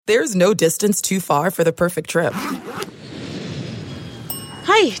There's no distance too far for the perfect trip.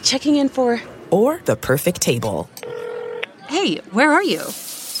 Hi, checking in for... Or the perfect table. Hey, where are you?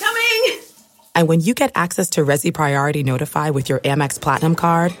 Coming! And when you get access to Resi Priority Notify with your Amex Platinum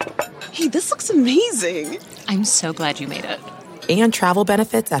card... Hey, this looks amazing. I'm so glad you made it. And travel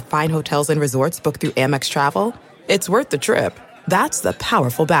benefits at fine hotels and resorts booked through Amex Travel, it's worth the trip. That's the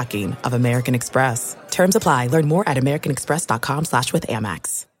powerful backing of American Express. Terms apply. Learn more at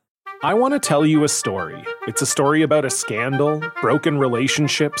americanexpress.com/withAmex. I want to tell you a story. It's a story about a scandal, broken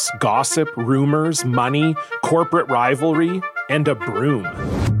relationships, gossip, rumors, money, corporate rivalry, and a broom.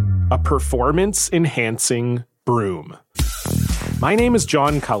 A performance-enhancing broom. My name is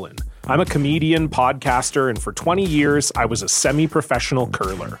John Cullen. I'm a comedian, podcaster, and for 20 years, I was a semi-professional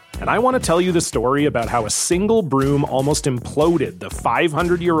curler. And I want to tell you the story about how a single broom almost imploded the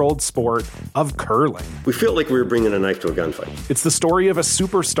 500-year-old sport of curling. We felt like we were bringing a knife to a gunfight. It's the story of a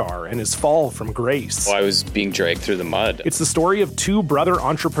superstar and his fall from grace. Well, I was being dragged through the mud. It's the story of two brother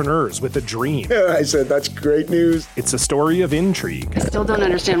entrepreneurs with a dream. I said, that's great news. It's a story of intrigue. I still don't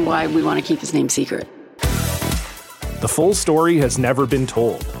understand why we want to keep his name secret. The full story has never been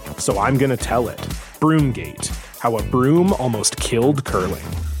told, so I'm going to tell it. Broomgate, how a broom almost killed curling.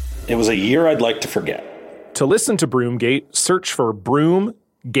 It was a year I'd like to forget. To listen to Broomgate, search for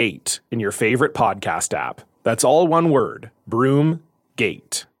Broomgate in your favorite podcast app. That's all one word,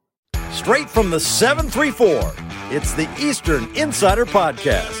 Broomgate. Straight from the 734, it's the Eastern Insider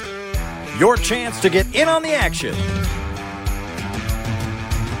Podcast. Your chance to get in on the action.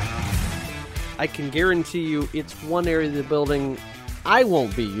 I can guarantee you it's one area of the building I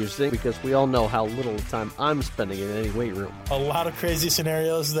won't be using because we all know how little time I'm spending in any weight room. A lot of crazy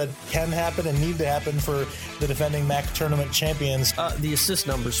scenarios that can happen and need to happen for the defending MAC tournament champions. The assist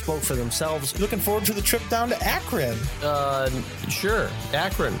numbers spoke for themselves. Looking forward to the trip down to Akron. Sure,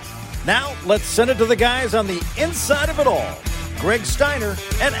 Akron. Now, let's send it to the guys on the inside of it all. Greg Steiner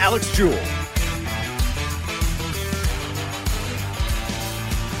and Alex Jewell.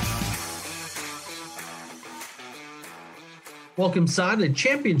 Welcome, Side, the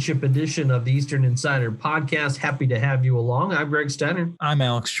championship edition of the Eastern Insider Podcast. Happy to have you along. I'm Greg Steiner. I'm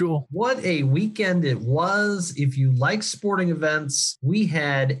Alex Jewell. What a weekend it was. If you like sporting events, we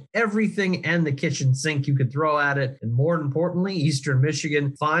had everything and the kitchen sink you could throw at it. And more importantly, Eastern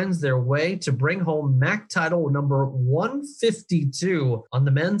Michigan finds their way to bring home MAC title number 152 on the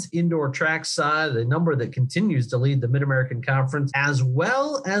men's indoor track side, the number that continues to lead the Mid-American Conference, as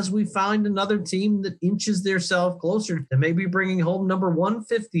well as we find another team that inches themselves closer to maybe bringing home number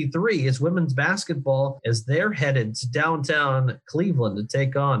 153 is women's basketball as they're headed to downtown Cleveland to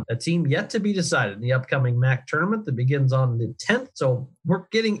take on a team yet to be decided in the upcoming MAC tournament that begins on the 10th. So we're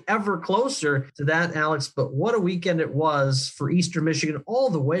getting ever closer to that, Alex. But what a weekend it was for Eastern Michigan all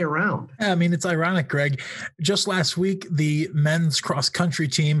the way around. Yeah, I mean, it's ironic, Greg. Just last week, the men's cross-country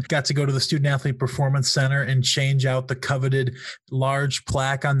team got to go to the Student Athlete Performance Center and change out the coveted large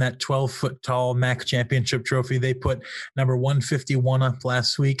plaque on that 12-foot tall MAC championship trophy. They put number 151 up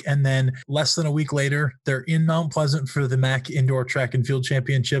last week. And then less than a week later, they're in Mount Pleasant for the MAC Indoor Track and Field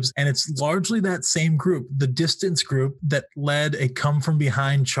Championships. And it's largely that same group, the distance group that led a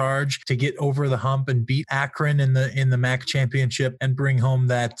come-from-behind charge to get over the hump and beat Akron in the MAC Championship and bring home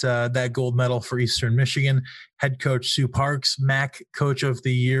that gold medal for Eastern Michigan. Head coach Sue Parks, MAC Coach of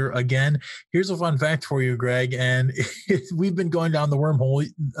the Year again. Here's a fun fact for you, Greg, and we've been going down the wormhole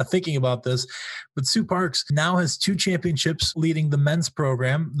thinking about this, but Sue Parks now has 2 championships leading the men's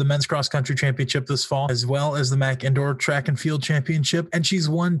program, the men's cross-country championship this fall, as well as the MAC Indoor Track and Field Championship, and she's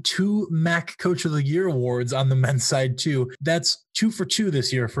won 2 MAC Coach of the Year awards on the men's side too. That's 2 for 2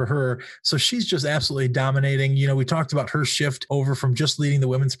 this year for her. So she's just absolutely dominating. You know, we talked about her shift over from just leading the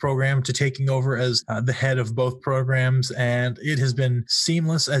women's program to taking over as the head of both programs. And it has been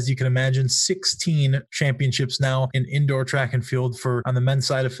seamless, as you can imagine. 16 championships now in indoor track and field on the men's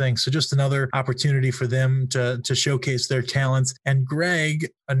side of things. So just another opportunity for them to showcase their talents. And Greg,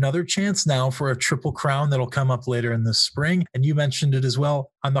 another chance now for a triple crown that'll come up later in the spring. And you mentioned it as well.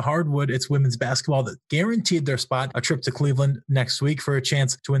 On the hardwood, it's women's basketball that guaranteed their spot, a trip to Cleveland next week for a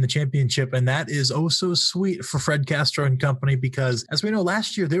chance to win the championship. And that is oh so sweet for Fred Castro and company, because as we know,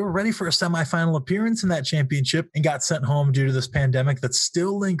 last year they were ready for a semifinal appearance in that championship and got sent home due to this pandemic that's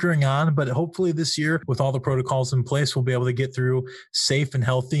still lingering on. But hopefully this year, with all the protocols in place, we'll be able to get through safe and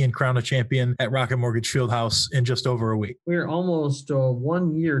healthy and crown a champion at Rocket Mortgage Fieldhouse in just over a week. We're almost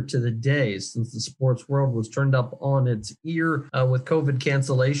 1 year to the day since the sports world was turned up on its ear with COVID cancellations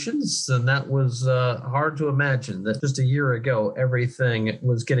cancellations, and that was hard to imagine that just a year ago, everything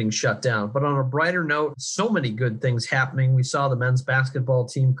was getting shut down. But on a brighter note, so many good things happening. We saw the men's basketball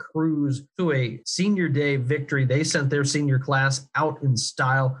team cruise to a senior day victory. They sent their senior class out in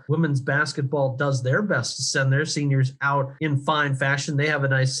style. Women's basketball does their best to send their seniors out in fine fashion. They have a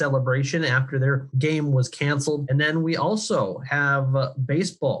nice celebration after their game was canceled. And then we also have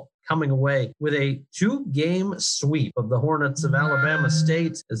baseball coming away with a 2-game sweep of the Hornets of Alabama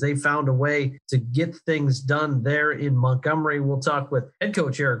State as they found a way to get things done there in Montgomery. We'll talk with head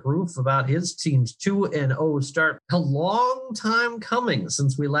coach Eric Roof about his team's 2-0 start. A long time coming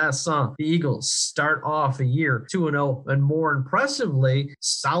since we last saw the Eagles start off a year 2-0, and more impressively,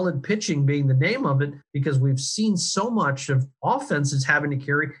 solid pitching being the name of it, because we've seen so much of offenses having to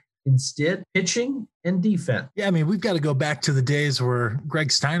carry instead pitching and defense. Yeah, I mean, we've got to go back to the days where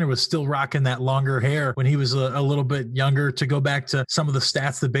Greg Steiner was still rocking that longer hair when he was a little bit younger, to go back to some of the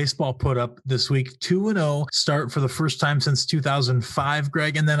stats that baseball put up this week. 2-0 start for the first time since 2005,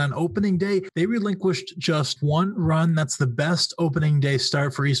 Greg. And then on opening day, they relinquished just 1 run. That's the best opening day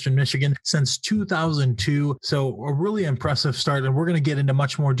start for Eastern Michigan since 2002. So a really impressive start. And we're going to get into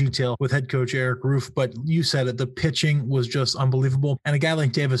much more detail with head coach Eric Roof. But you said it, the pitching was just unbelievable. And a guy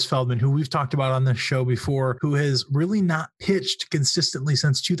like Davis Feldman, who we've talked about on this show before, who has really not pitched consistently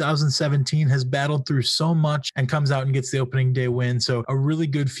since 2017, has battled through so much and comes out and gets the opening day win. So a really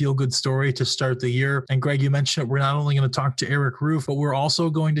good feel-good story to start the year. And Greg, you mentioned it, we're not only going to talk to Eric Roof, but we're also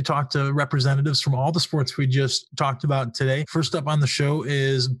going to talk to representatives from all the sports we just talked about today. First up on the show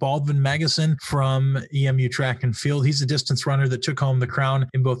is Baldwin Magasin from EMU Track and Field. He's a distance runner that took home the crown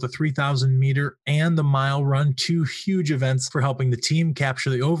in both the 3,000 meter and the mile run, 2 huge events for helping the team capture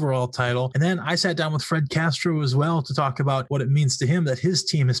the overall title. And then I sat down with Fred Castro as well to talk about what it means to him that his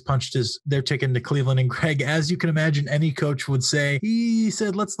team has punched their ticket into Cleveland. And Greg, as you can imagine, any coach would say, he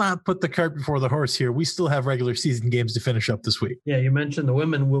said, let's not put the cart before the horse here. We still have regular season games to finish up this week. Yeah, you mentioned the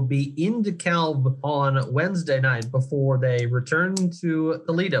women will be in DeKalb on Wednesday night before they return to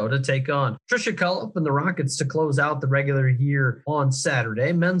Toledo to take on Tricia Cullip and the Rockets to close out the regular year on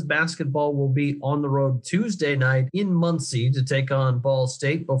Saturday. Men's basketball will be on the road Tuesday night in Muncie to take on Ball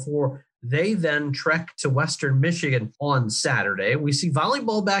State before they then trek to Western Michigan on Saturday. We see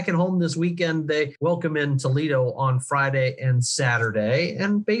volleyball back at home this weekend. They welcome in Toledo on Friday and Saturday.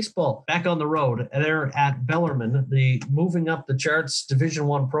 And baseball back on the road. They're at Bellarmine, the moving up the charts Division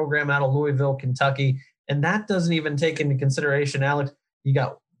I program out of Louisville, Kentucky. And that doesn't even take into consideration, Alex, you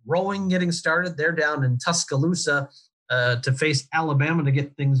got rowing getting started. They're down in Tuscaloosa to face Alabama to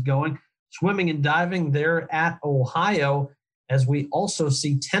get things going. Swimming and diving, they're at Ohio, as we also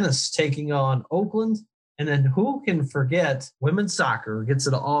see tennis taking on Oakland. And then who can forget women's soccer gets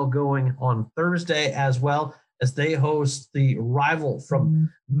it all going on Thursday as well, as they host the rival from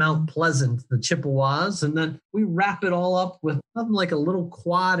Mount Pleasant, the Chippewas. And then we wrap it all up with something like a little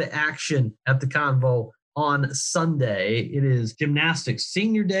quad action at the Convo on Sunday. It is gymnastics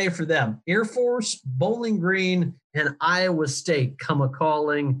senior day for them. Air Force, Bowling Green, and Iowa State come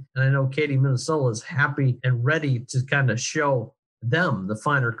a-calling. And I know Katie Minnesota is happy and ready to kind of show them the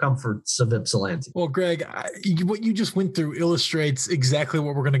finer comforts of Ypsilanti. Well, Greg, what you just went through illustrates exactly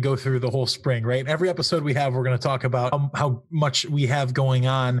what we're going to go through the whole spring, right? Every episode we have, we're going to talk about how much we have going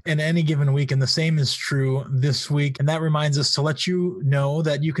on in any given week. And the same is true this week. And that reminds us to let you know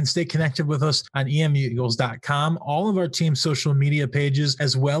that you can stay connected with us on emueagles.com, all of our team's social media pages,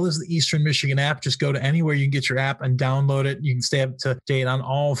 as well as the Eastern Michigan app. Just go to anywhere you can get your app and download it. You can stay up to date on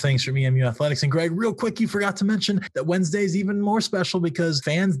all things from EMU Athletics. And Greg, real quick, you forgot to mention that Wednesday is even more special because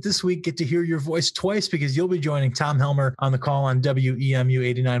fans this week get to hear your voice twice, because you'll be joining Tom Helmer on the call on WEMU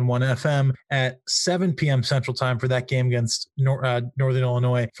 89.1 FM at 7 p.m. Central Time for that game against Northern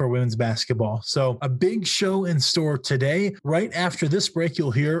Illinois for women's basketball. So a big show in store today. Right after this break,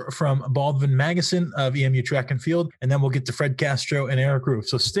 you'll hear from Baldwin Magasin of EMU Track and Field, and then we'll get to Fred Castro and Eric Roof.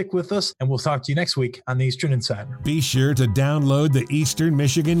 So stick with us, and we'll talk to you next week on the Eastern Insider. Be sure to download the Eastern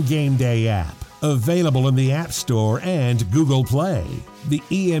Michigan Game Day app, available in the App Store and Google Play. The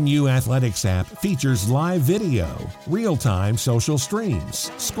EMU Athletics app features live video, real-time social streams,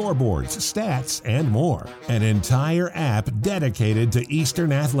 scoreboards, stats, and more. An entire app dedicated to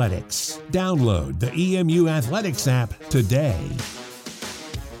Eastern Athletics. Download the EMU Athletics app today.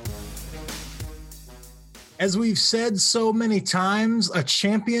 As we've said so many times, a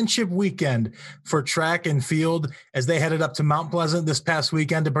championship weekend for track and field as they headed up to Mount Pleasant this past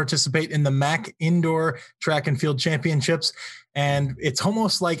weekend to participate in the MAC Indoor Track and Field Championships. And it's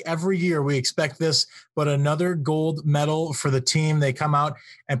almost like every year we expect this, but another gold medal for the team. They come out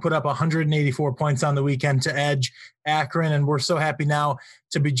and put up 184 points on the weekend to edge Akron. And we're so happy now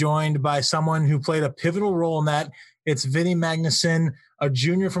to be joined by someone who played a pivotal role in that. It's Vinny Magnusson, a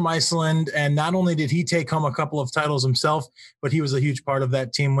junior from Iceland. And not only did he take home a couple of titles himself, but he was a huge part of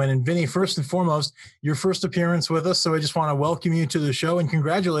that team win. And Vinny, first and foremost, your first appearance with us. So I just want to welcome you to the show and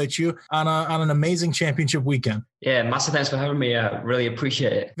congratulate you on an amazing championship weekend. Yeah, massive thanks for having me. I really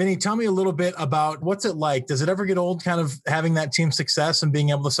appreciate it. Vinny, tell me a little bit about what's it like. Does it ever get old kind of having that team success and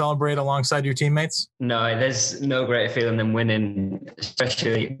being able to celebrate alongside your teammates? No, there's no greater feeling than winning,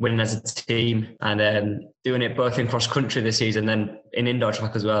 especially winning as a team and doing it both in cross country this season, then in indoor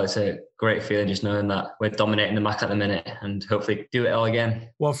track as well. It's a great feeling just knowing that we're dominating the MAC at the minute and hopefully do it all again.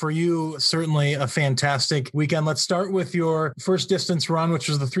 Well, for you, certainly a fantastic weekend. Let's start with your first distance run, which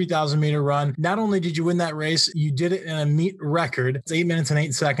was the 3,000 meter run. Not only did you win that race, you did it in a meet record. It's 8 minutes and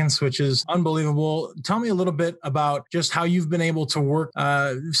 8 seconds, which is unbelievable. Tell me a little bit about just how you've been able to work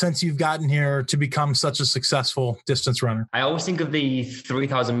since you've gotten here to become such a successful distance runner. I always think of the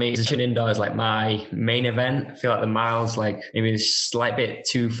 3,000 meters indoor as like my main event. I feel like the miles, like maybe a slight bit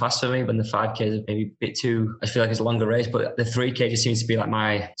too fast for me, but the 5K is maybe a bit too, I feel like it's a longer race, but the 3K just seems to be like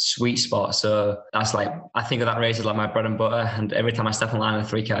my sweet spot. So that's like, I think of that race as like my bread and butter. And every time I step on line in the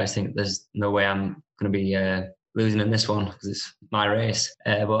 3K, I just think there's no way I'm going to be losing in this one because it's my race.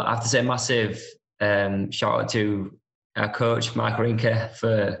 But I have to say massive shout out to our coach, Mark Rinke,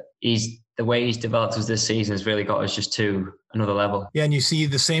 for the way he's developed us this season has really got us just to another level. Yeah, and you see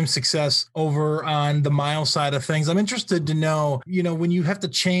the same success over on the mile side of things. I'm interested to know, when you have to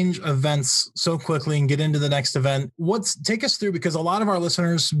change events so quickly and get into the next event, take us through, because a lot of our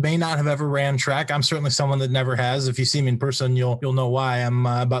listeners may not have ever ran track. I'm certainly someone that never has. If you see me in person, you'll know why. I'm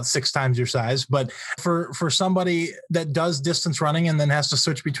about 6 times your size. But for somebody that does distance running and then has to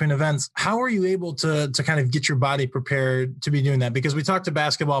switch between events, how are you able to kind of get your body prepared to be doing that? Because we talk to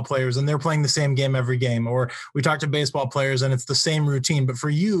basketball players and they're playing the same game every game, or we talk to baseball players and it's the same routine, but for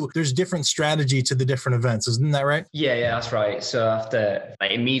you, there's different strategy to the different events. Isn't that right? Yeah, that's right. So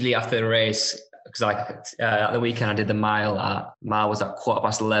immediately after the race, because at the weekend I did the mile was at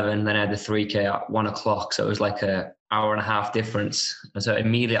 11:15, then I had the 3K at 1 o'clock. So it was like a hour and a half difference. And so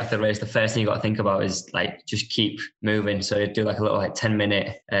immediately after the race, the first thing you got to think about is like, just keep moving. So you do like a little 10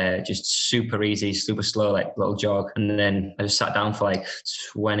 minute, just super easy, super slow, like little jog. And then I just sat down for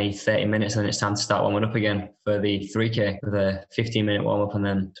 20, 30 minutes and then it's time to start warming up again for the 3K with a 15-minute warm up and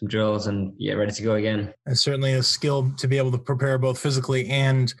then some drills and ready to go again. And certainly a skill to be able to prepare both physically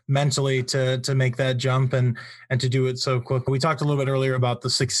and mentally to make that jump and to do it so quickly. We talked a little bit earlier about the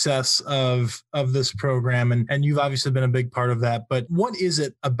success of this program and you've obviously been a big part of that, but what is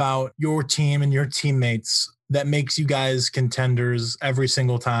it about your team and your teammates that makes you guys contenders every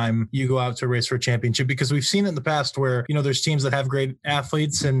single time you go out to race for a championship? Because we've seen it in the past where, there's teams that have great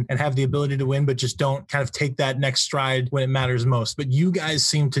athletes and have the ability to win, but just don't kind of take that next stride when it matters most. But you guys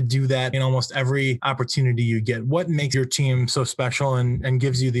seem to do that in almost every opportunity you get. What makes your team so special and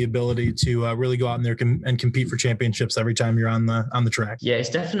gives you the ability to really go out in there and compete for championships every time you're on the track? Yeah, it's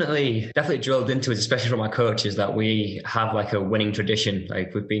definitely drilled into us, especially from my coaches, that we have like a winning tradition.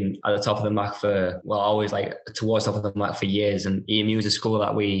 Like we've been at the top of the MAC for, always towards top of the MAC for years, and EMU is a school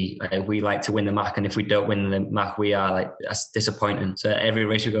that we like to win the MAC, and if we don't win the MAC, we are that's disappointing. So every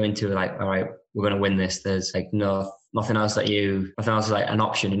race we go into, all right, we're going to win this. There's nothing else is like an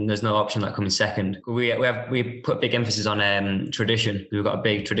option, and there's no option that comes second. We put big emphasis on tradition. We've got a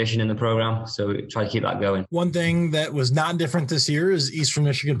big tradition in the program, so we try to keep that going. One thing that was not different this year is Eastern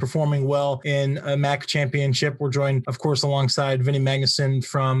Michigan performing well in a MAC championship. We're joined, of course, alongside Vinny Magnusson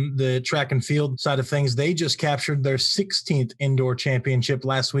from the track and field side of things. They just captured their 16th indoor championship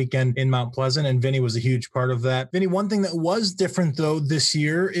last weekend in Mount Pleasant, and Vinny was a huge part of that. Vinny, one thing that was different though this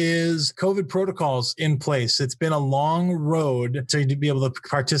year is COVID protocols in place. It's been a long road to be able to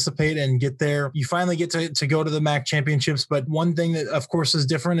participate and get there. You finally get to go to the MAC championships, but one thing that of course is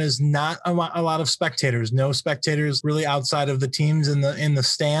different is not a lot of spectators. No spectators really outside of the teams in the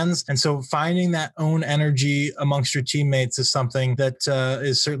stands. And so finding that own energy amongst your teammates is something that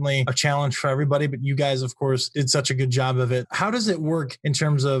is certainly a challenge for everybody, but you guys of course did such a good job of it. How does it work in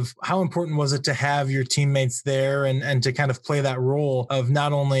terms of how important was it to have your teammates there and to kind of play that role of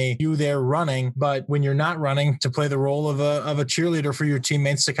not only you there running, but when you're not running, to play the role of a cheerleader for your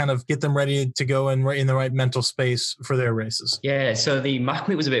teammates to kind of get them ready to go and in the right mental space for their races? Yeah, so the MAC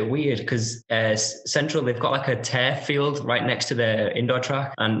meet was a bit weird because Central, they've got like a turf field right next to their indoor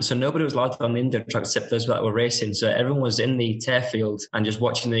track. And so nobody was allowed on the indoor track except those that were racing. So everyone was in the turf field and just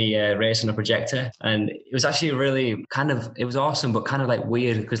watching the race on a projector. And it was actually really it was awesome, but kind of like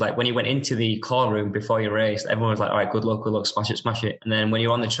weird because like when you went into the call room before your race, everyone was like, all right, good luck, smash it. And then when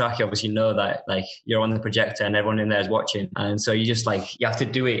you're on the track, you obviously know that like you're on the projector and everyone in there is watching. And so you just like, you have to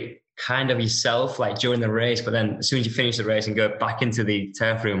do it kind of yourself like during the race, but then as soon as you finish the race and go back into the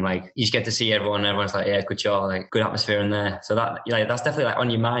turf room, like you just get to see everyone and everyone's like, yeah, good job, like good atmosphere in there. So that that's definitely like on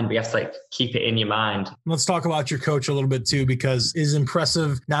your mind, but you have to like keep it in your mind. Let's talk about your coach a little bit too, because it's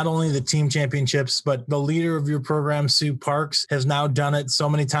impressive not only the team championships, but the leader of your program, Sue Parks, has now done it so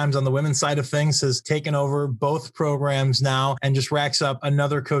many times on the women's side of things, has taken over both programs now and just racks up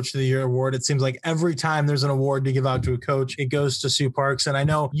another Coach of the Year award. It seems like every time there's an award to give out to a coach, it goes to Sue Parks. And I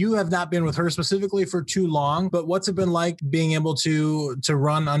know you have not been with her specifically for too long, but what's it been like being able to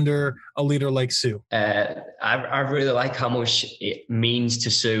run under a leader like Sue? I really like how much it means to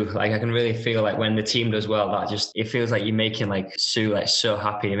Sue. Like I can really feel like when the team does well, that just, it feels like you're making like Sue like so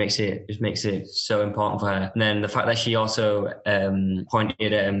happy. It just makes it so important for her. And then the fact that she also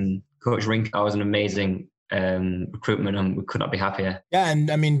appointed Coach Rink, that was an amazing recruitment, and we could not be happier. Yeah, and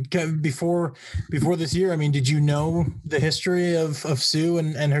I mean, before this year, I mean, did you know the history of Sue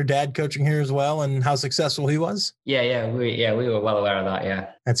and her dad coaching here as well, and how successful he was? Yeah, we were well aware of that.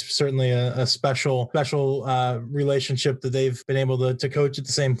 Yeah, that's certainly a special relationship that they've been able to coach at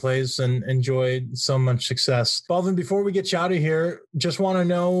the same place and enjoy so much success. Balvin, before we get you out of here, just want to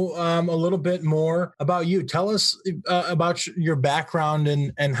know a little bit more about you. Tell us about your background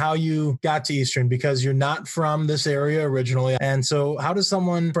and how you got to Eastern, because you're not from this area originally. And so how does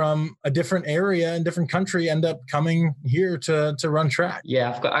someone from a different area and different country end up coming here to run track?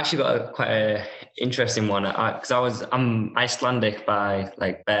 Yeah, I've got quite a interesting one, because I'm Icelandic by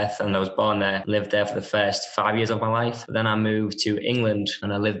like birth, and I was born there, lived there for the first 5 years of my life. But then I moved to England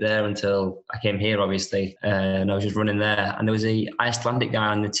and I lived there until I came here, obviously, and I was just running there. And there was a Icelandic guy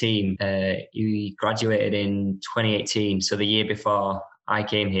on the team. He graduated in 2018, so the year before I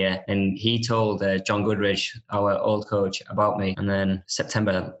came here, and he told John Goodridge, our old coach, about me. And then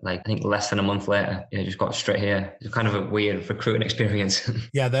September, like I think less than a month later, just got straight here. It's kind of a weird recruiting experience.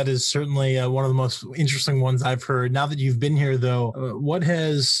 Yeah, that is certainly one of the most interesting ones I've heard. Now that you've been here, though, what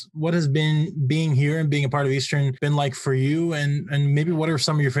has been being here and being a part of Eastern been like for you? And maybe what are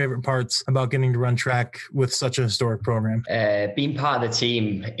some of your favorite parts about getting to run track with such a historic program? Being part of the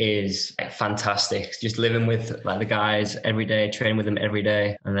team is fantastic. Just living with like the guys every day, training with them every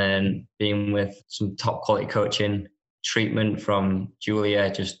day, and then being with some top quality coaching, treatment from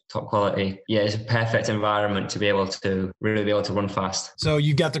Julia, just top quality. Yeah, it's a perfect environment to be able to run fast. So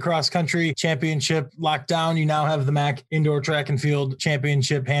you got the cross country championship locked down. You now have the MAC indoor track and field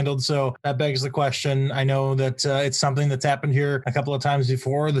championship handled. So that begs the question. I know that it's something that's happened here a couple of times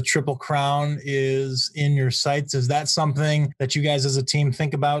before. The Triple Crown is in your sights. Is that something that you guys as a team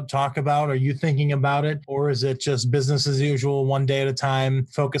think about, talk about? Are you thinking about it, or is it just business as usual, one day at a time,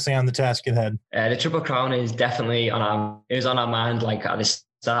 focusing on the task at hand? The Triple Crown is definitely it was on our mind, like at the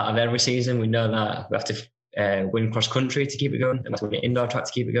start of every season. We know that we have to win cross country to keep it going, and we have to win indoor track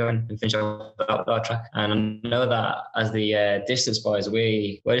to keep it going, and finish our outdoor track. And I know that as the distance boys,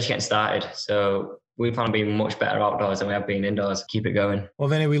 we're just getting started. So we plan on being much better outdoors than we have been indoors. Keep it going. Well,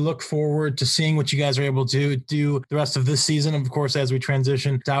 Vinny, we look forward to seeing what you guys are able to do the rest of this season. Of course, as we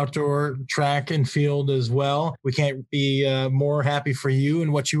transition to outdoor track and field as well, we can't be more happy for you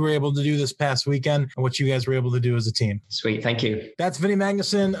and what you were able to do this past weekend and what you guys were able to do as a team. Sweet. Thank you. That's Vinny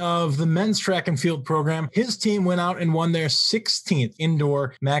Magnuson of the men's track and field program. His team went out and won their 16th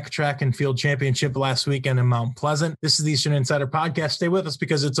indoor MAC track and field championship last weekend in Mount Pleasant. This is the Eastern Insider Podcast. Stay with us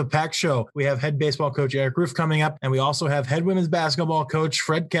because it's a packed show. We have head baseball coach Eric Roof coming up, and we also have head women's basketball coach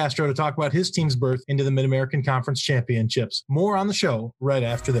Fred Castro to talk about his team's berth into the Mid-American Conference Championships. More on the show right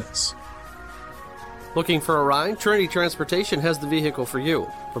after this. Looking for a ride? Trinity Transportation has the vehicle for you.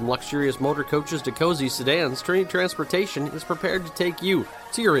 From luxurious motor coaches to cozy sedans, Trinity Transportation is prepared to take you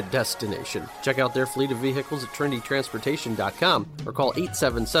to your destination. Check out their fleet of vehicles at TrinityTransportation.com or call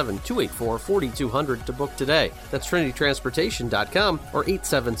 877-284-4200 to book today. That's TrinityTransportation.com or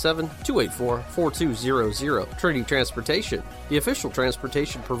 877-284-4200. Trinity Transportation, the official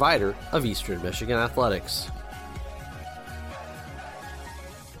transportation provider of Eastern Michigan Athletics.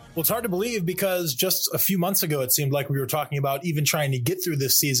 Well, it's hard to believe because just a few months ago, it seemed like we were talking about even trying to get through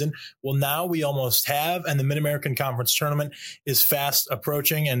this season. Well, now we almost have, and the Mid-American Conference Tournament is fast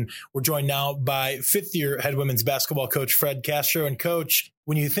approaching. And we're joined now by fifth-year head women's basketball coach Fred Castro. And Coach,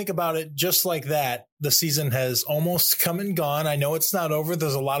 when you think about it just like that, the season has almost come and gone. I know it's not over.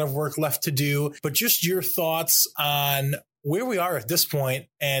 There's a lot of work left to do, but just your thoughts on where we are at this point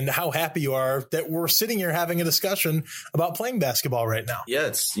and how happy you are that we're sitting here having a discussion about playing basketball right now. Yeah,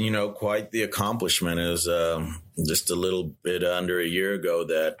 it's, quite the accomplishment. It was just a little bit under a year ago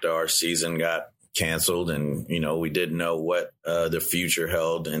that our season got canceled, and we didn't know what the future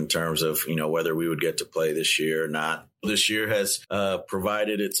held in terms of whether we would get to play this year or not. This year has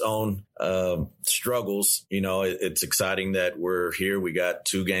provided its own struggles. It's exciting that we're here. We got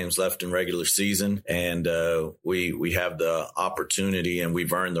 2 games left in regular season, and we have the opportunity, and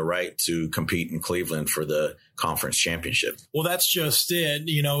we've earned the right to compete in Cleveland for the conference championship. Well, that's just it.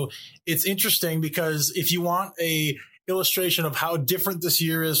 It's interesting because if you want a illustration of how different this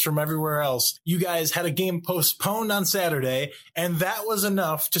year is from everywhere else, you guys had a game postponed on Saturday, and that was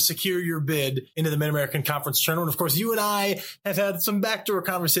enough to secure your bid into the Mid-American Conference Tournament. Of course, you and I have had some backdoor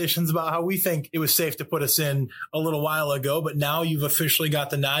conversations about how we think it was safe to put us in a little while ago, but now you've officially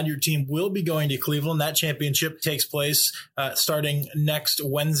got the nod. Your team will be going to Cleveland. That championship takes place starting next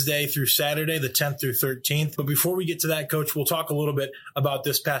Wednesday through Saturday, the 10th through 13th. But before we get to that, Coach, we'll talk a little bit about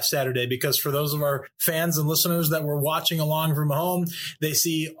this past Saturday, because for those of our fans and listeners that were watching along from home, they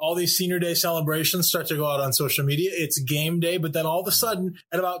see all these senior day celebrations start to go out on social media. It's game day, but then all of a sudden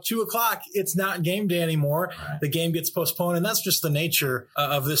at about 2:00, it's not game day anymore. The game gets postponed, and that's just the nature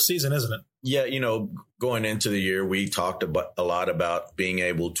of this season, isn't it? Yeah, going into the year, we talked a lot about being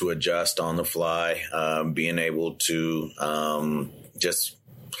able to adjust on the fly, being able to just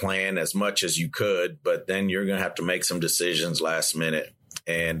plan as much as you could, but then you're going to have to make some decisions last minute.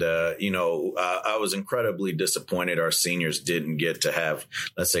 And, I was incredibly disappointed our seniors didn't get to have,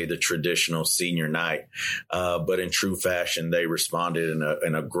 let's say, the traditional senior night. But in true fashion, they responded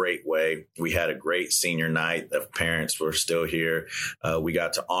in a great way. We had a great senior night. The parents were still here. We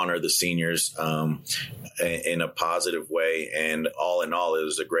got to honor the seniors in a positive way. And all in all, it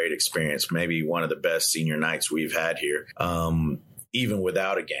was a great experience. Maybe one of the best senior nights we've had here, even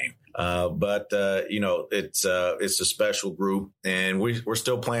without a game. But it's a special group, and we're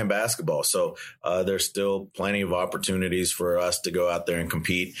still playing basketball. So there's still plenty of opportunities for us to go out there and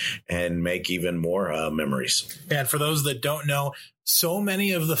compete and make even more memories. And for those that don't know, so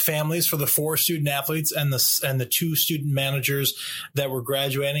many of the families for the 4 student athletes and the 2 student managers that were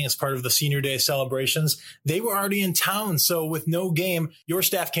graduating as part of the senior day celebrations, they were already in town. So with no game, your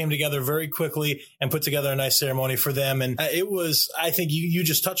staff came together very quickly and put together a nice ceremony for them. And it was, I think you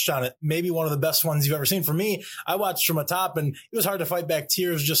just touched on it, maybe one of the best ones you've ever seen. For me, I watched from atop, and it was hard to fight back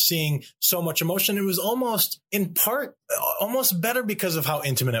tears just seeing so much emotion. It was almost, in part, almost better because of how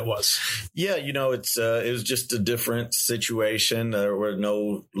intimate it was. Yeah, it was just a different situation. There were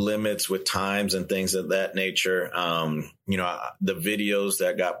no limits with times and things of that nature. The videos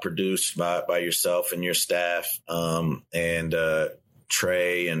that got produced by yourself and your staff, and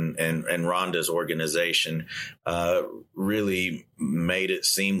Trey and Rhonda's organization really made it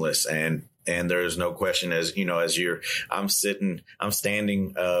seamless. And there's no question, I'm standing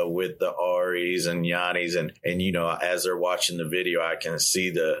with the Aries and Yannis, and as they're watching the video, I can see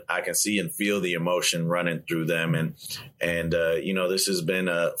and feel the emotion running through them. And this has been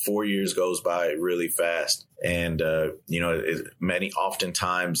 4 years goes by really fast. And,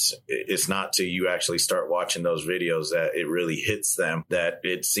 oftentimes it's not till you actually start watching those videos that it really hits them that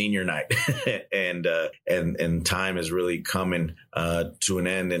it's senior night and time is really coming to an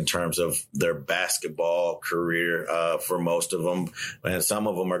end in terms of their basketball career for most of them. And some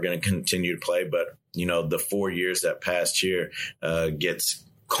of them are going to continue to play, but, the 4 years that passed here gets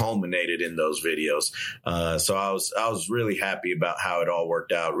culminated in those videos. So I was really happy about how it all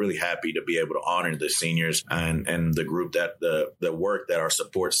worked out, really happy to be able to honor the seniors and the group that the work that our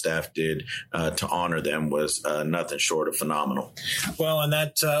support staff did to honor them was nothing short of phenomenal. Well, and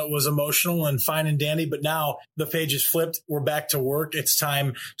that was emotional and fine and dandy, but now the page is flipped. We're back to work. It's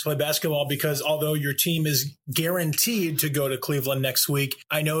time to play basketball, because although your team is guaranteed to go to Cleveland next week,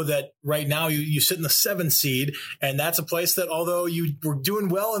 I know that right now you sit in the 7th seed, and that's a place that, although you were doing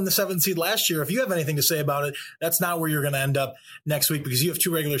well in the 7th seed last year, if you have anything to say about it, that's not where you're going to end up next week, because you have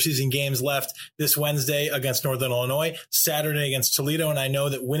 2 regular season games left this Wednesday against Northern Illinois, Saturday against Toledo. And I know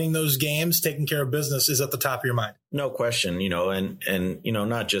that winning those games, taking care of business, is at the top of your mind. No question, and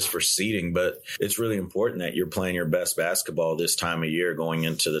not just for seeding, but it's really important that you're playing your best basketball this time of year going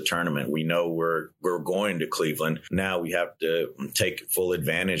into the tournament. We know we're going to Cleveland. Now we have to take full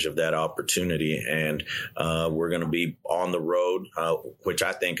advantage of that opportunity, and we're going to be on the road, which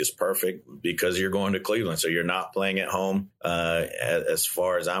I think is perfect because you're going to Cleveland. So you're not playing at home. As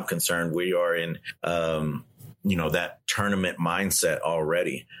far as I'm concerned, we are in, that tournament mindset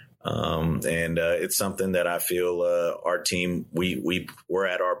already. And it's something that I feel our team, we're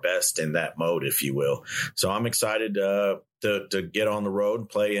at our best in that mode, if you will. So I'm excited to get on the road and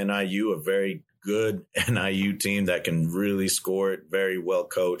play NIU, a very good NIU team that can really score it, very well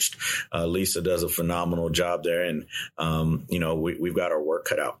coached. Lisa does a phenomenal job there. And, we've got our work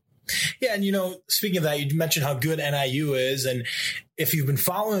cut out. Yeah. And, speaking of that, you mentioned how good NIU is. And if you've been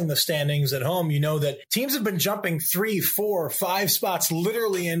following the standings at home, you know that teams have been jumping 3, 4, 5 spots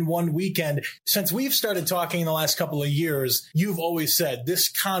literally in one weekend. Since we've started talking in the last couple of years, you've always said this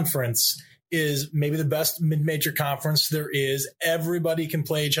conference is maybe the best mid-major conference there is. Everybody can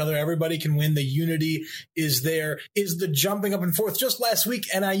play each other. Everybody can win. The unity is there. Is the jumping up and forth? Just last week,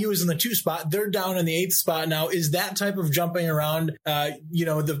 NIU is in the 2 spot. They're down in the 8th spot now. Is that type of jumping around,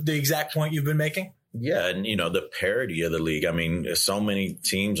 the exact point you've been making? Yeah. And, the parity of the league. I mean, so many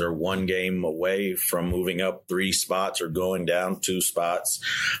teams are 1 game away from moving up 3 spots or going down 2 spots.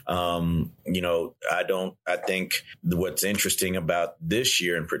 I think what's interesting about this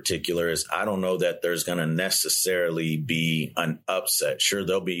year in particular is I don't know that there's going to necessarily be an upset. Sure,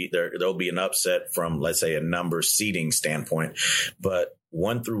 there'll be an upset from, let's say, a number seeding standpoint, but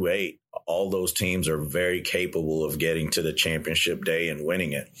 1 through 8, all those teams are very capable of getting to the championship day and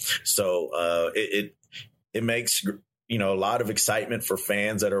winning it. So it makes a lot of excitement for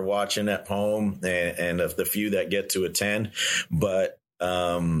fans that are watching at home and of the few that get to attend. But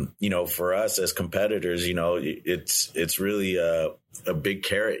for us as competitors, it's really a big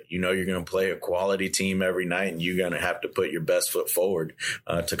carrot. You're going to play a quality team every night, and you're going to have to put your best foot forward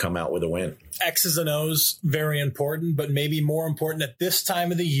to come out with a win. X's and O's, very important, but maybe more important at this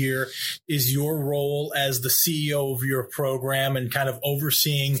time of the year is your role as the CEO of your program and kind of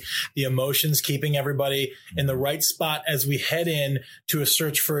overseeing the emotions, keeping everybody in the right spot as we head in to a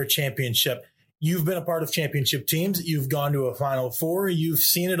search for a championship. You've been a part of championship teams. You've gone to a Final Four. You've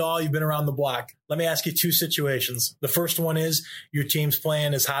seen it all. You've been around the block. Let me ask you 2 situations. The first one is your team's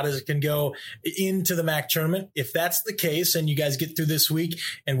playing as hot as it can go into the MAC tournament. If that's the case and you guys get through this week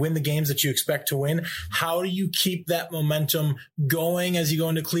and win the games that you expect to win, how do you keep that momentum going as you go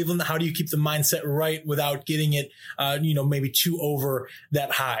into Cleveland? How do you keep the mindset right without getting it, maybe too over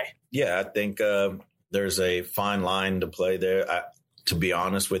that high? Yeah, I think there's a fine line to play there. To be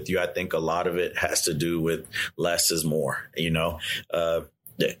honest with you, I think a lot of it has to do with less is more.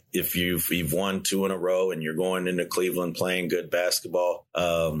 If you've won 2 in a row and you're going into Cleveland playing good basketball,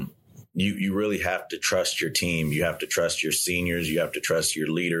 you really have to trust your team. You have to trust your seniors. You have to trust your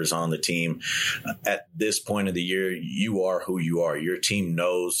leaders on the team. At this point of the year, you are who you are. Your team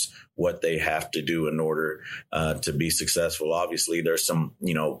knows what they have to do in order to be successful. Obviously, there's some,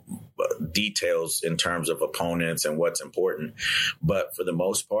 details in terms of opponents and what's important. But for the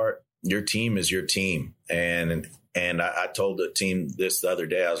most part, your team is your team. And I told the team this the other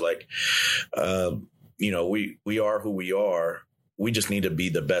day. I was like, we are who we are. We just need to be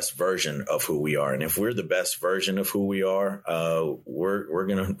the best version of who we are. And if we're the best version of who we are, we're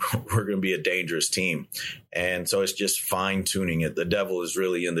gonna be a dangerous team. And so it's just fine tuning it. The devil is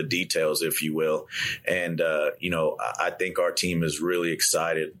really in the details, if you will. And, I think our team is really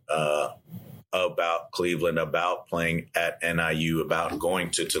excited about Cleveland, about playing at NIU, about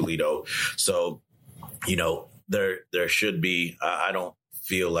going to Toledo. So, there should be, I don't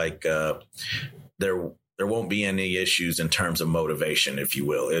feel like there won't be any issues in terms of motivation, if you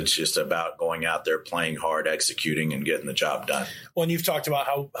will. It's just about going out there, playing hard, executing, and getting the job done. Well, and you've talked about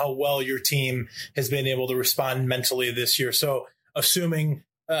how well your team has been able to respond mentally this year. So assuming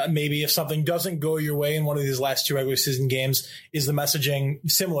maybe if something doesn't go your way in one of these last 2 regular season games, is the messaging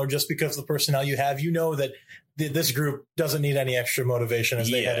similar just because of the personnel you have? That this group doesn't need any extra motivation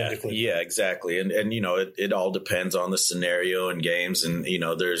as they head into Cleveland. Yeah, exactly. And it all depends on the scenario and games. And,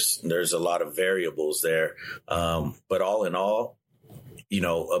 there's a lot of variables there. But all in all,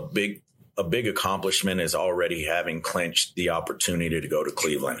 a big accomplishment is already having clinched the opportunity to go to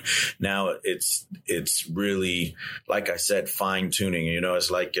Cleveland. Now it's really, like I said, fine tuning. It's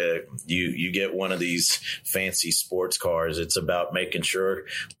like you get one of these fancy sports cars. It's about making sure,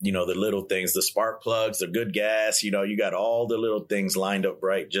 the little things, the spark plugs, the good gas, you got all the little things lined up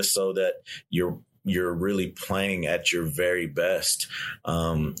right just so that you're you're really playing at your very best.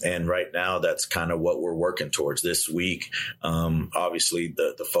 And right now, that's kind of what we're working towards this week. Obviously,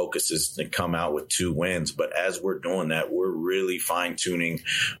 the focus is to come out with 2 wins. But as we're doing that, we're really fine-tuning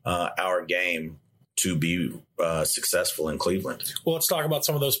our game to be successful in Cleveland. Well, let's talk about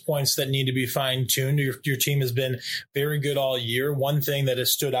some of those points that need to be fine-tuned. Your team has been very good all year. One thing that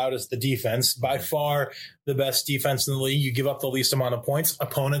has stood out is the defense. By far the best defense in the league. You give up the least amount of points.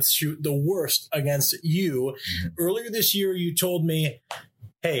 Opponents shoot the worst against you. Mm-hmm. Earlier this year, you told me,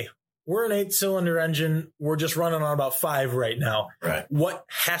 hey, we're an 8-cylinder engine. We're just running on about 5 right now. Right. What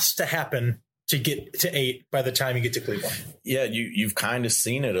has to happen to get to 8 by the time you get to Cleveland? Yeah, you've kind of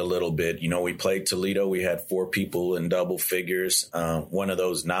seen it a little bit. You know, we played Toledo. We had 4 people in double figures, one of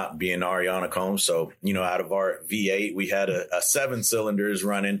those not being Ariana Combs. So, you know, out of our V8, we had a 7 cylinders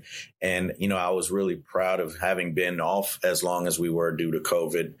running. And, you know, I was really proud of having been off as long as we were due to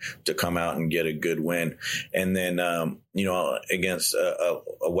COVID to come out and get a good win. And then, you know, against a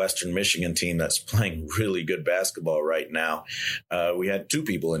Western Michigan team that's playing really good basketball right now, we had 2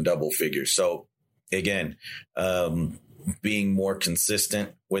 people in double figures. So, again, being more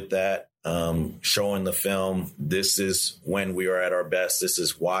consistent with that, showing the film, this is when we are at our best. This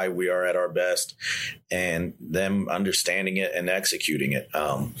is why we are at our best, and them understanding it and executing it.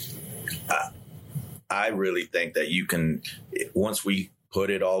 I really think that you can, once we put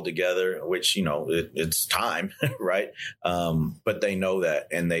it all together, which, you know, it's time, right? But they know that,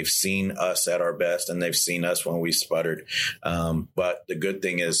 and they've seen us at our best, and they've seen us when we sputtered. But the good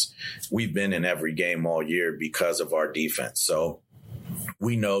thing is we've been in every game all year because of our defense. So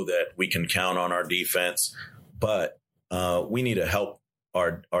we know that we can count on our defense, but we need to help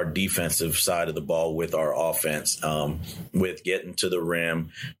our defensive side of the ball with our offense, with getting to the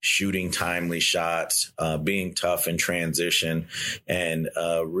rim, shooting timely shots, being tough in transition, and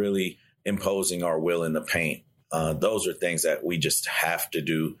really imposing our will in the paint. Those are things that we just have to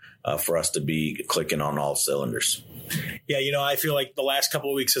do for us to be clicking on all cylinders. Yeah, you know, I feel like the last couple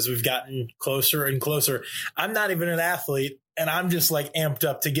of weeks as we've gotten closer and closer, I'm not even an athlete, and I'm just like amped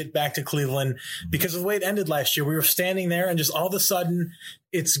up to get back to Cleveland because of the way it ended last year. We were standing there and just all of a sudden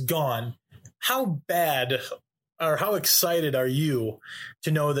it's gone. How bad or how excited are you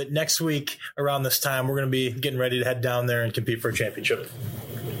to know that next week around this time we're going to be getting ready to head down there and compete for a championship?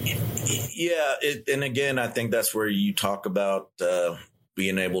 Yeah, and again, I think that's where you talk about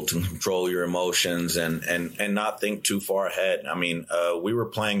being able to control your emotions and not think too far ahead. I mean, we were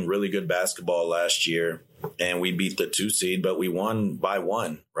playing really good basketball last year, and we beat the 2 seed, but we won by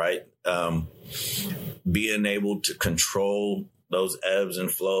 1, right? Being able to control those ebbs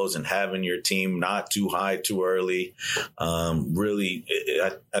and flows and having your team not too high too early, really,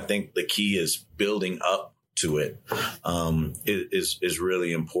 I think the key is building up to it, is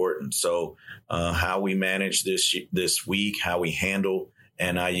really important. So how we manage this week, how we handle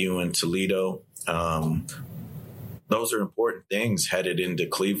NIU and Toledo, those are important things headed into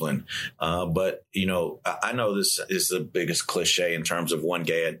Cleveland. But, you know, I know this is the biggest cliche in terms of one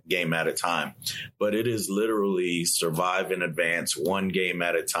game at a time, but it is literally survive in advance, one game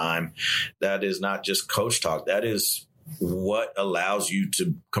at a time. That is not just coach talk. That is what allows you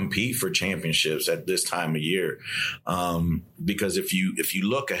to compete for championships at this time of year. Because if you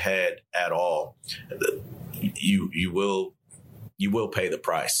look ahead at all, you will pay the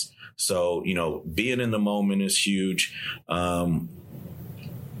price. So, you know, being in the moment is huge.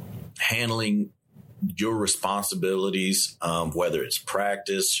 Handling your responsibilities, whether it's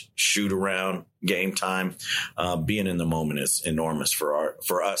practice, shoot around, game time, being in the moment is enormous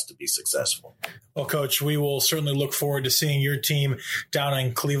for us to be successful. Well, Coach, we will certainly look forward to seeing your team down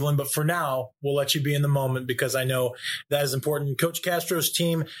in Cleveland. But for now, we'll let you be in the moment because I know that is important. Coach Castro's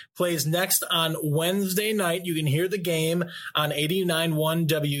team plays next on Wednesday night. You can hear the game on 89.1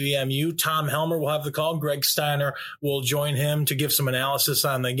 WEMU. Tom Helmer will have the call. Greg Steiner will join him to give some analysis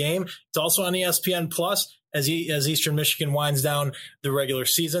on the game. It's also on ESPN Plus. As Eastern Michigan winds down the regular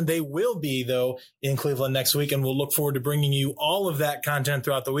season. They will be, though, in Cleveland next week, and we'll look forward to bringing you all of that content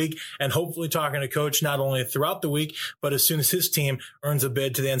throughout the week and hopefully talking to Coach not only throughout the week, but as soon as his team earns a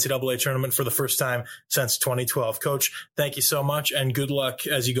bid to the NCAA tournament for the first time since 2012. Coach, thank you so much, and good luck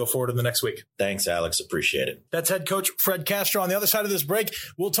as you go forward in the next week. Thanks, Alex. Appreciate it. That's head coach Fred Castro. On the other side of this break,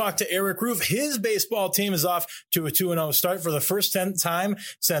 we'll talk to Eric Roof. His baseball team is off to a 2-0 start for the first time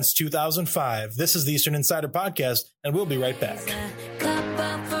since 2005. This is the Eastern Insider Podcast, and we'll be right back.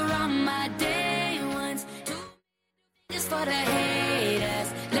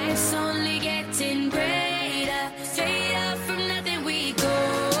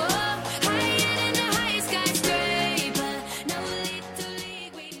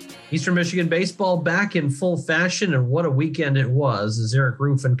 Eastern Michigan baseball back in full fashion, and what a weekend it was as Eric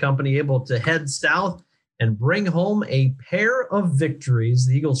Roof and company able to head south and bring home a pair of victories.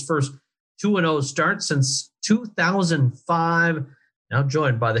 The Eagles' first 2-0 start since 2005, now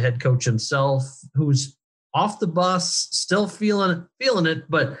joined by the head coach himself, who's off the bus, still feeling it,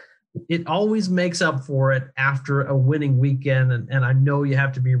 but it always makes up for it after a winning weekend, and I know you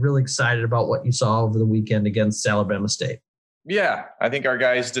have to be really excited about what you saw over the weekend against Alabama State. Yeah, I think our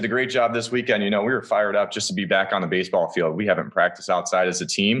guys did a great job this weekend. We were fired up just to be back on the baseball field. We haven't practiced outside as a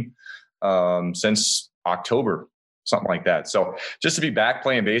team since October, something like that. So just to be back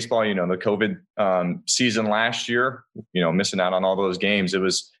playing baseball, the COVID season last year, missing out on all those games, it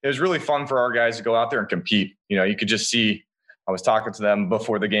was really fun for our guys to go out there and compete. You could just see, I was talking to them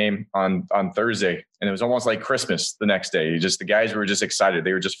before the game on Thursday, and it was almost like Christmas the next day. The guys were just excited.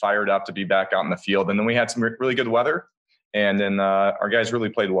 They were just fired up to be back out in the field. And then we had some really good weather. And then our guys really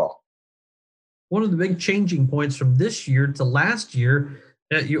played well. One of the big changing points from this year to last year,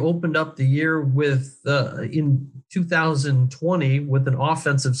 you opened up the year with in 2020 with an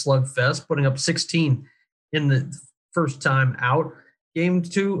offensive slugfest, putting up 16 in the first time out. Game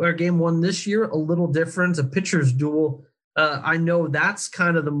 1 this year, a little different, a pitcher's duel. I know that's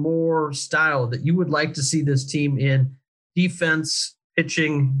kind of the more style that you would like to see this team in. Defense,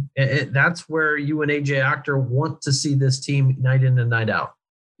 pitching, that's where you and AJ Achter want to see this team night in and night out.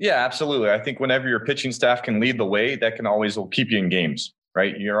 Yeah, absolutely. I think whenever your pitching staff can lead the way, that can always will keep you in games,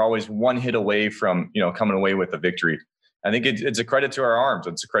 right? You're always one hit away from, coming away with a victory. I think it's a credit to our arms.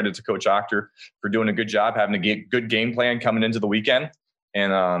 It's a credit to Coach Achter for doing a good job, having a good game plan coming into the weekend.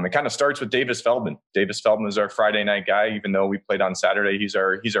 And it kind of starts with Davis Feldman. Davis Feldman is our Friday night guy, even though we played on Saturday. He's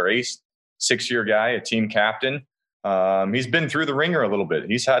our ace, 6-year guy, a team captain. He's been through the ringer a little bit.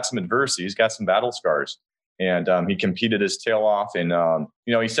 He's had some adversity. He's got some battle scars, and he competed his tail off, and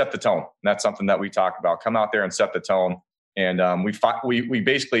he set the tone. And that's something that we talk about. Come out there and set the tone. And we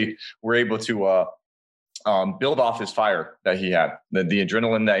basically were able to build off his fire that he had, the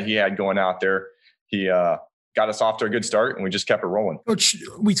adrenaline that he had going out there. He got us off to a good start, and we just kept it rolling. Coach,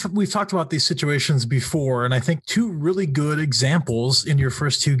 we've talked about these situations before, and I think two really good examples in your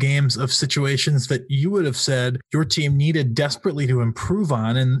first two games of situations that you would have said your team needed desperately to improve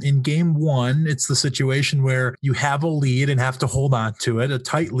on. And in game 1, it's the situation where you have a lead and have to hold on to it, a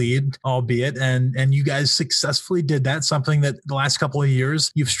tight lead, albeit, and you guys successfully did that, something that the last couple of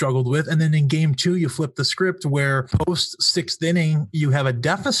years you've struggled with. And then in game 2, you flip the script where post 6th inning, you have a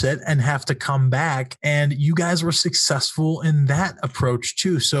deficit and have to come back, and you guys were successful in that approach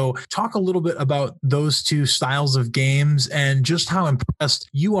too. So talk a little bit about those two styles of games and just how impressed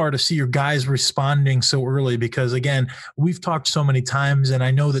you are to see your guys responding so early, because again, we've talked so many times, and I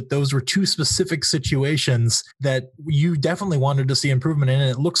know that those were two specific situations that you definitely wanted to see improvement in.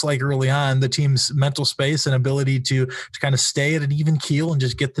 And it looks like early on the team's mental space and ability to kind of stay at an even keel and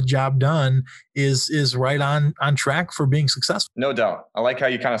just get the job done is right on track for being successful. No doubt. I like how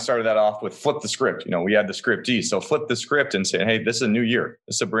you kind of started that off with flip the script. We had the script D. So flip the script and say, hey, this is a new year.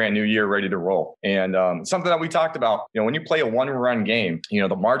 This is a brand new year ready to roll. And something that we talked about, when you play a 1-run game,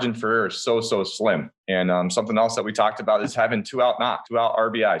 the margin for error is so slim. And something else that we talked about is having 2-out knocks, 2-out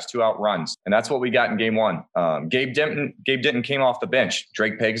RBIs, 2-out runs. And that's what we got in game 1. Gabe Denton came off the bench.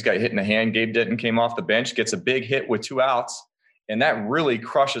 Drake Peggs got hit in the hand. Gabe Denton came off the bench, gets a big hit with 2 outs. And that really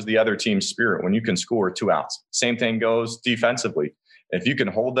crushes the other team's spirit when you can score 2 outs. Same thing goes defensively. If you can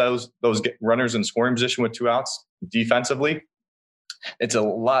hold those runners in scoring position with 2 outs defensively, it's a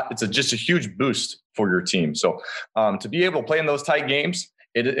lot. It's just a huge boost for your team. So to be able to play in those tight games,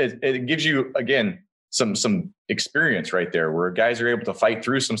 it gives you, again, some experience right there where guys are able to fight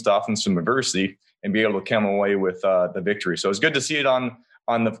through some stuff and some adversity and be able to come away with the victory. So it's good to see it on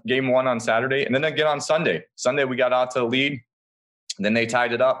the game 1 on Saturday. And then again on Sunday. Sunday, we got out to the lead. Then they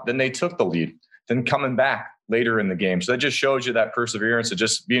tied it up. Then they took the lead. Then coming back later in the game. So that just shows you that perseverance of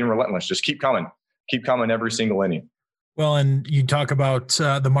just being relentless. Just keep coming every single inning. Well, and you talk about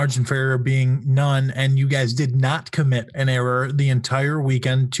the margin for error being none, and you guys did not commit an error the entire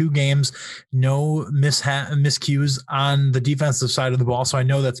weekend. 2 games, no miscues on the defensive side of the ball. So I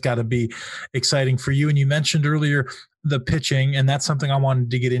know that's got to be exciting for you. And you mentioned earlier the pitching, and that's something I wanted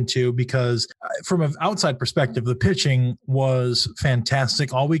to get into because from an outside perspective, the pitching was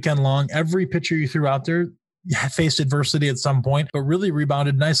fantastic all weekend long. Every pitcher you threw out there faced adversity at some point, but really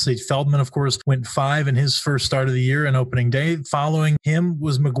rebounded nicely. Feldman, of course, went 5 in his first start of the year and opening day. Following him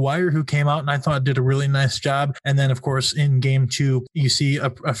was McGuire, who came out and I thought did a really nice job. And then, of course, in game 2, you see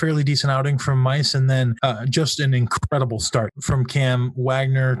a fairly decent outing from Mice, and then just an incredible start from Cam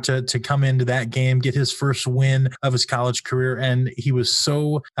Wagner to come into that game, get his first win of his college career. And he was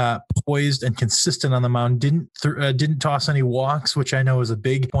so poised and consistent on the mound, didn't toss any walks, which I know is a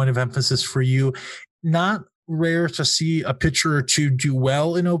big point of emphasis for you. Not rare to see a pitcher or two do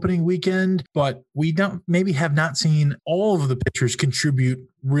well in opening weekend, but we have not seen all of the pitchers contribute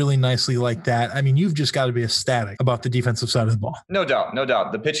really nicely like that. I mean, you've just got to be ecstatic about the defensive side of the ball. No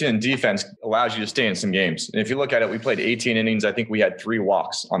doubt. The pitching and defense allows you to stay in some games. And if you look at it, we played 18 innings. I think we had 3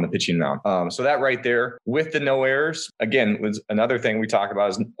 walks on the pitching mound. So that right there with the no errors, again, was another thing we talk about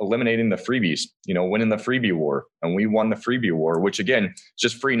is eliminating the freebies, winning the freebie war. And we won the freebie war, which again, is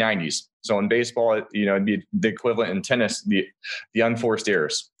just free 90s. So in baseball, it'd be the equivalent in tennis, the unforced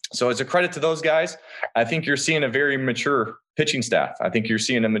errors. So it's a credit to those guys. I think you're seeing a very mature pitching staff. I think you're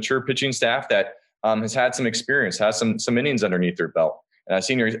seeing a mature pitching staff that has had some experience, has some innings underneath their belt. And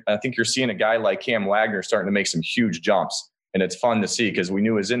I think you're seeing a guy like Cam Wagner starting to make some huge jumps. And it's fun to see because we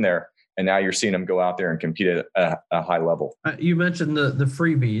knew he was in there. And now you're seeing him go out there and compete at a high level. You mentioned the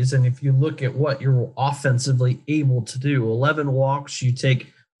freebies. And if you look at what you're offensively able to do, 11 walks, you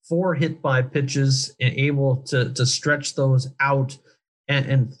take 4 hit by pitches and able to stretch those out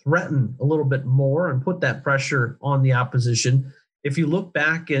and threaten a little bit more and put that pressure on the opposition. If you look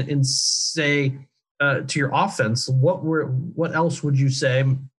back and say to your offense, what else would you say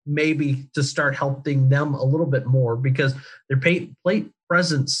maybe to start helping them a little bit more, because their plate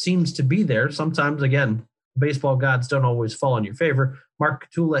presence seems to be there. Sometimes, again, baseball gods don't always fall in your favor. Mark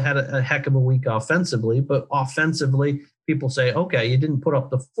Catula had a heck of a week offensively, but offensively, people say, okay, you didn't put up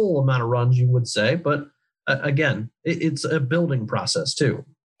the full amount of runs you would say, but again, it's a building process too.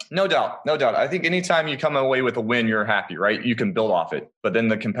 No doubt. I think anytime you come away with a win, you're happy, right? You can build off it. But then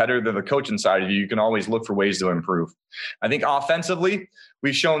the competitor, the coach inside of you can always look for ways to improve. I think offensively,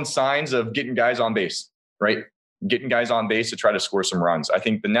 we've shown signs of getting guys on base, right? Getting guys on base to try to score some runs. I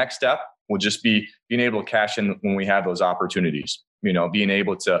think the next step will just be being able to cash in when we have those opportunities. Being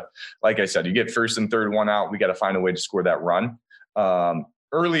able to, like I said, you get first and third one out, we got to find a way to score that run.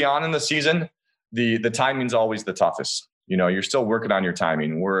 Early on in the season, the timing's always the toughest. You're still working on your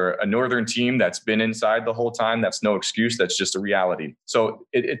timing. We're a Northern team that's been inside the whole time. That's no excuse. That's just a reality. So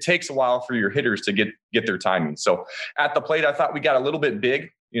it takes a while for your hitters to get their timing. So at the plate, I thought we got a little bit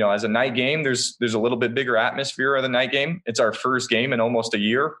big. As a night game, there's a little bit bigger atmosphere of the night game. It's our first game in almost a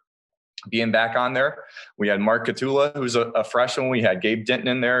year being back on there. We had Mark Catula, who's a freshman. We had Gabe Denton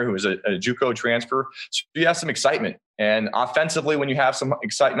in there, who was a JUCO transfer. So you have some excitement. And offensively, when you have some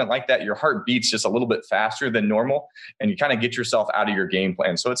excitement like that, your heart beats just a little bit faster than normal, and you kind of get yourself out of your game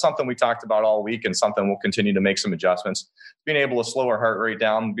plan. So it's something we talked about all week and something we'll continue to make some adjustments. Being able to slow our heart rate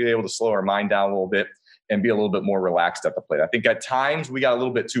down, be able to slow our mind down a little bit, and be a little bit more relaxed at the plate. I think at times we got a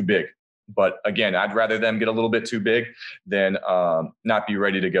little bit too big. But again, I'd rather them get a little bit too big than not be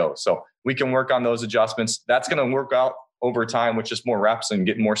ready to go. So we can work on those adjustments. That's going to work out over time with just more reps and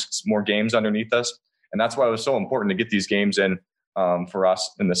get more games underneath us. And that's why it was so important to get these games in for us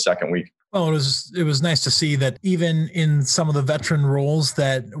in the second week. Well, it was nice to see that even in some of the veteran roles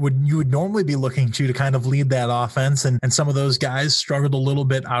that you would normally be looking to kind of lead that offense, and some of those guys struggled a little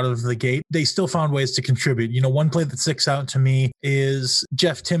bit out of the gate, they still found ways to contribute. One play that sticks out to me is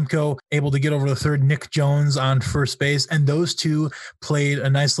Jeff Timko able to get over the third, Nick Jones on first base, and those two played a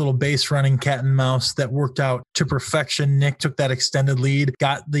nice little base running cat and mouse that worked out to perfection. Nick took that extended lead,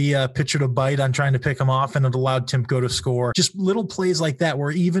 got the pitcher to bite on trying to pick him off, and it allowed Timko to score. Just little plays like that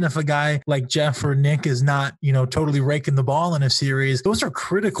where even if a guy like Jeff or Nick is not, totally raking the ball in a series, those are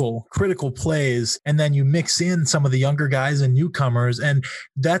critical plays. And then you mix in some of the younger guys and newcomers. And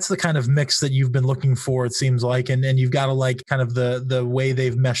that's the kind of mix that you've been looking for, it seems like. And you've got to like kind of the way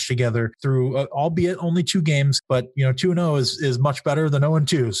they've meshed together through, albeit only 2 games, but 2-0 is much better than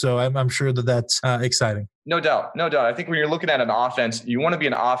 0-2. So I'm sure that's exciting. No doubt. I think when you're looking at an offense, you want to be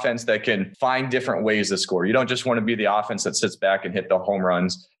an offense that can find different ways to score. You don't just want to be the offense that sits back and hit the home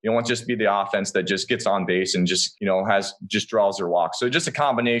runs. You don't want to just be the offense that just gets on base and just draws their walks. So just a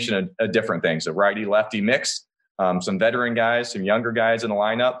combination of different things, a righty lefty mix, some veteran guys, some younger guys in the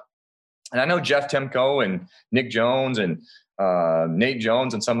lineup. And I know Jeff Timko and Nick Jones and Nate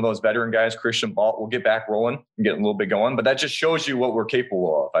Jones and some of those veteran guys, Christian Balt, will get back rolling and get a little bit going. But that just shows you what we're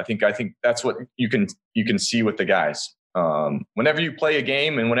capable of. I think that's what you can see with the guys. Whenever you play a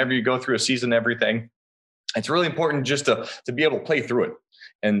game and whenever you go through a season, everything, it's really important just to be able to play through it.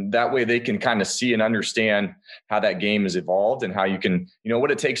 And that way they can kind of see and understand how that game has evolved and how you can, what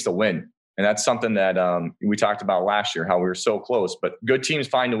it takes to win. And that's something that we talked about last year, how we were so close, but good teams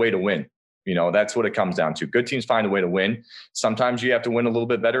find a way to win. That's what it comes down to. Good teams find a way to win. Sometimes you have to win a little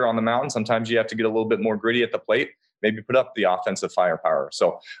bit better on the mountain. Sometimes you have to get a little bit more gritty at the plate, maybe put up the offensive firepower.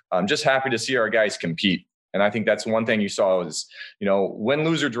 So I'm just happy to see our guys compete. And I think that's one thing you saw is, win,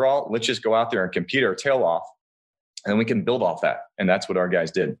 lose, or draw, let's just go out there and compete our tail off. And we can build off that. And that's what our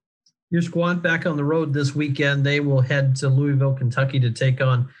guys did. Your squad back on the road this weekend. They will head to Louisville, Kentucky to take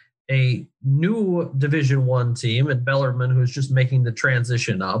on a new Division I team at Bellarmine, who's just making the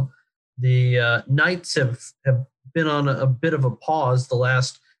transition up. The Knights have been on a bit of a pause the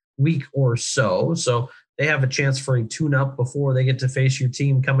last week or so. So they have a chance for a tune-up before they get to face your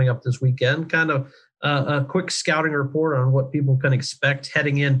team coming up this weekend. Kind of a quick scouting report on what people can expect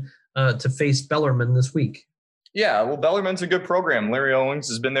heading in to face Bellarmine this week. Yeah, well, Bellarmine's a good program. Larry Owens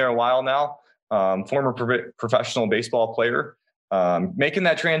has been there a while now, former professional baseball player. Making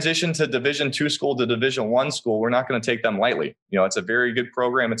that transition to Division II school to Division I school, we're not going to take them lightly. It's a very good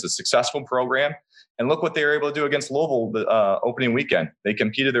program. It's a successful program. And look what they were able to do against Louisville the opening weekend. They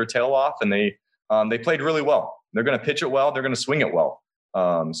competed their tail off, and they played really well. They're going to pitch it well. They're going to swing it well.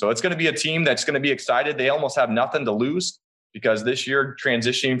 So it's going to be a team that's going to be excited. They almost have nothing to lose, because this year,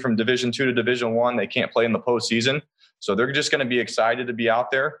 transitioning from Division II to Division I, they can't play in the postseason. So they're just going to be excited to be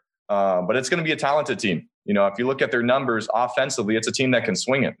out there. But it's going to be a talented team. If you look at their numbers offensively, it's a team that can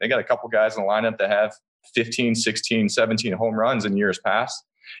swing it. They got a couple guys in the lineup that have 15, 16, 17 home runs in years past.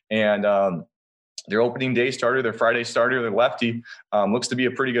 And their opening day starter, their Friday starter, their lefty, looks to be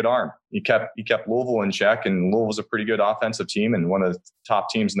a pretty good arm. He kept Louisville in check, and Louisville's a pretty good offensive team and one of the top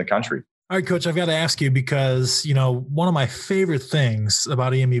teams in the country. All right, Coach, I've got to ask you, because, one of my favorite things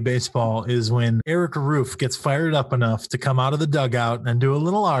about EMU baseball is when Eric Roof gets fired up enough to come out of the dugout and do a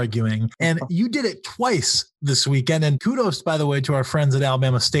little arguing. And you did it twice this weekend. And kudos, by the way, to our friends at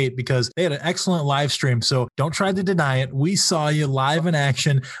Alabama State, because they had an excellent live stream. So don't try to deny it. We saw you live in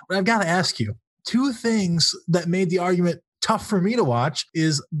action. But I've got to ask you, two things that made the argument tough for me to watch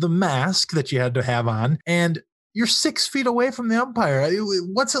is the mask that you had to have on, and you're 6 feet away from the umpire.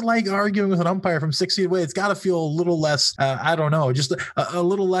 What's it like arguing with an umpire from 6 feet away? It's got to feel a little less, just a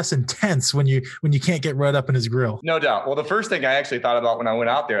little less intense when you can't get right up in his grill. No doubt. Well, the first thing I actually thought about when I went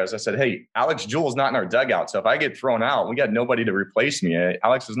out there is I said, hey, Alex Jewell's not in our dugout. So if I get thrown out, we got nobody to replace me.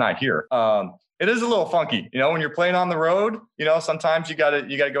 Alex is not here. It is a little funky, when you're playing on the road, sometimes you gotta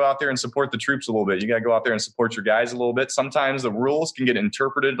go out there and support the troops a little bit. You got to go out there and support your guys a little bit. Sometimes the rules can get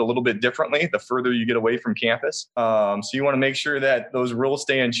interpreted a little bit differently the further you get away from campus. So you want to make sure that those rules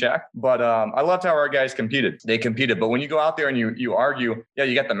stay in check. But I loved how our guys competed. They competed. But when you go out there and you argue,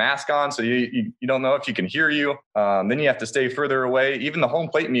 you got the mask on, so you don't know if you can hear you. Then you have to stay further away. Even the home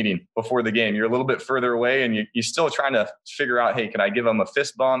plate meeting before the game, you're a little bit further away, and you're still trying to figure out, hey, can I give them a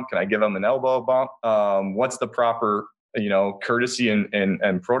fist bump? Can I give them an elbow bump? What's the proper, courtesy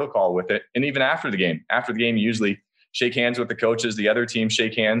and protocol with it? And even after the game, you usually shake hands with the coaches. The other teams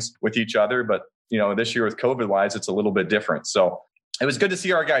shake hands with each other. But, this year with COVID wise, it's a little bit different. So it was good to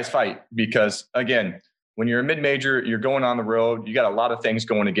see our guys fight, because again, when you're a mid-major, you're going on the road, you got a lot of things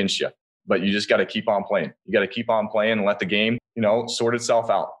going against you, but you just got to keep on playing. You got to keep on playing and let the game, sort itself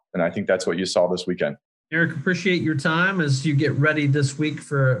out. And I think that's what you saw this weekend. Eric, appreciate your time as you get ready this week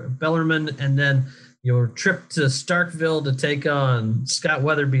for Bellarmine, and then your trip to Starkville to take on Scott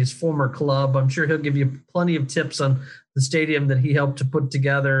Weatherby's former club. I'm sure he'll give you plenty of tips on the stadium that he helped to put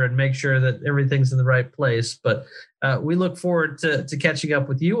together and make sure that everything's in the right place. But we look forward to catching up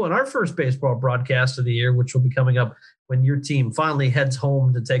with you on our first baseball broadcast of the year, which will be coming up when your team finally heads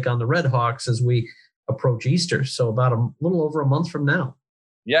home to take on the Red Hawks as we approach Easter. So about a little over a month from now.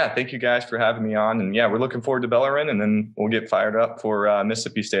 Yeah, thank you guys for having me on. And we're looking forward to Bellarmine, and then we'll get fired up for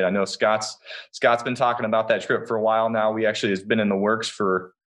Mississippi State. I know Scott's been talking about that trip for a while now. We actually has been in the works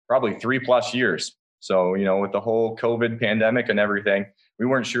for probably 3+ years. So, with the whole COVID pandemic and everything, we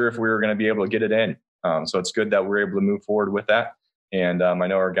weren't sure if we were going to be able to get it in. So it's good that we're able to move forward with that. And I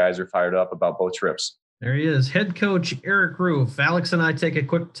know our guys are fired up about both trips. There he is, head coach Eric Roof. Alex and I take a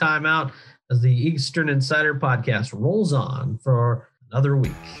quick time out as the Eastern Insider podcast rolls on for another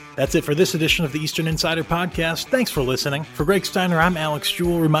week. That's it for this edition of the Eastern Insider Podcast. Thanks for listening. For Greg Steiner, I'm Alex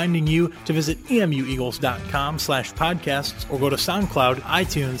Jewell, reminding you to visit emueagles.com/podcasts or go to SoundCloud,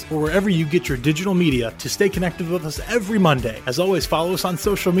 iTunes, or wherever you get your digital media to stay connected with us every Monday. As always, follow us on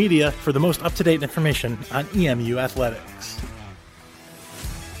social media for the most up-to-date information on EMU athletics.